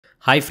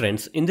Hi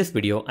friends, in this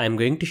video I am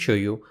going to show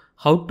you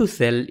how to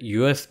sell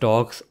US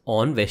stocks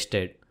on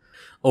Vested.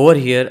 Over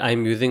here I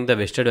am using the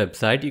Vested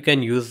website. You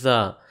can use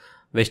the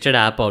Vested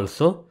app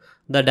also.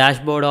 The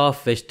dashboard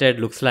of Vested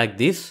looks like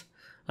this,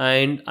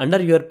 and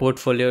under your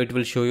portfolio it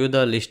will show you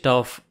the list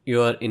of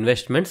your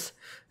investments.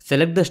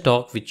 Select the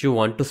stock which you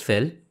want to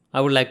sell.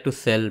 I would like to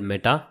sell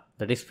Meta,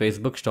 that is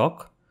Facebook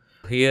stock.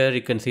 Here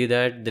you can see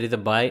that there is a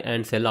buy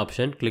and sell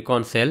option. Click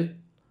on sell.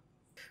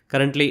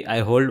 Currently I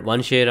hold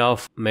one share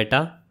of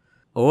Meta.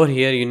 Over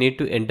here you need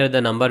to enter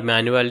the number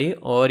manually,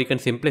 or you can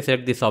simply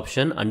select this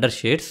option under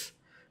shares,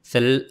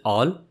 sell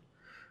all.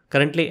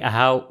 Currently I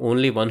have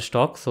only one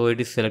stock, so it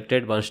is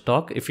selected one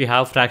stock. If you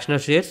have fractional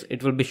shares,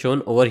 it will be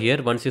shown over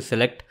here once you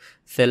select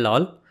sell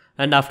all.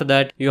 And after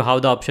that you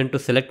have the option to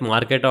select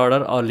market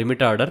order or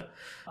limit order.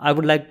 I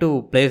would like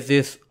to place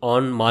this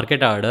on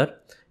market order.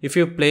 If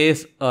you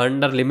place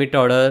under limit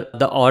order,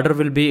 the order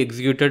will be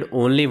executed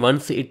only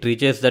once it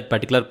reaches that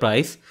particular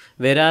price.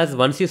 Whereas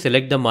once you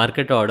select the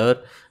market order,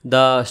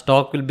 the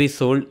stock will be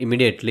sold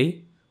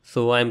immediately.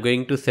 So I am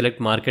going to select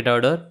market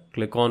order,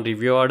 click on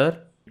review order.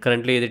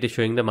 Currently it is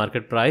showing the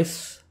market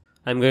price.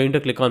 I am going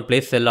to click on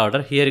place sell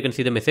order. Here you can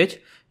see the message,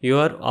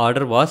 your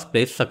order was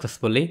placed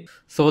successfully.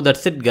 So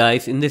that's it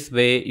guys. In this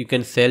way you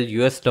can sell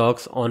US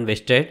stocks on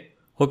Vested.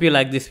 Hope you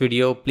like this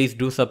video. Please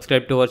do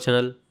subscribe to our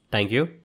channel. Thank you.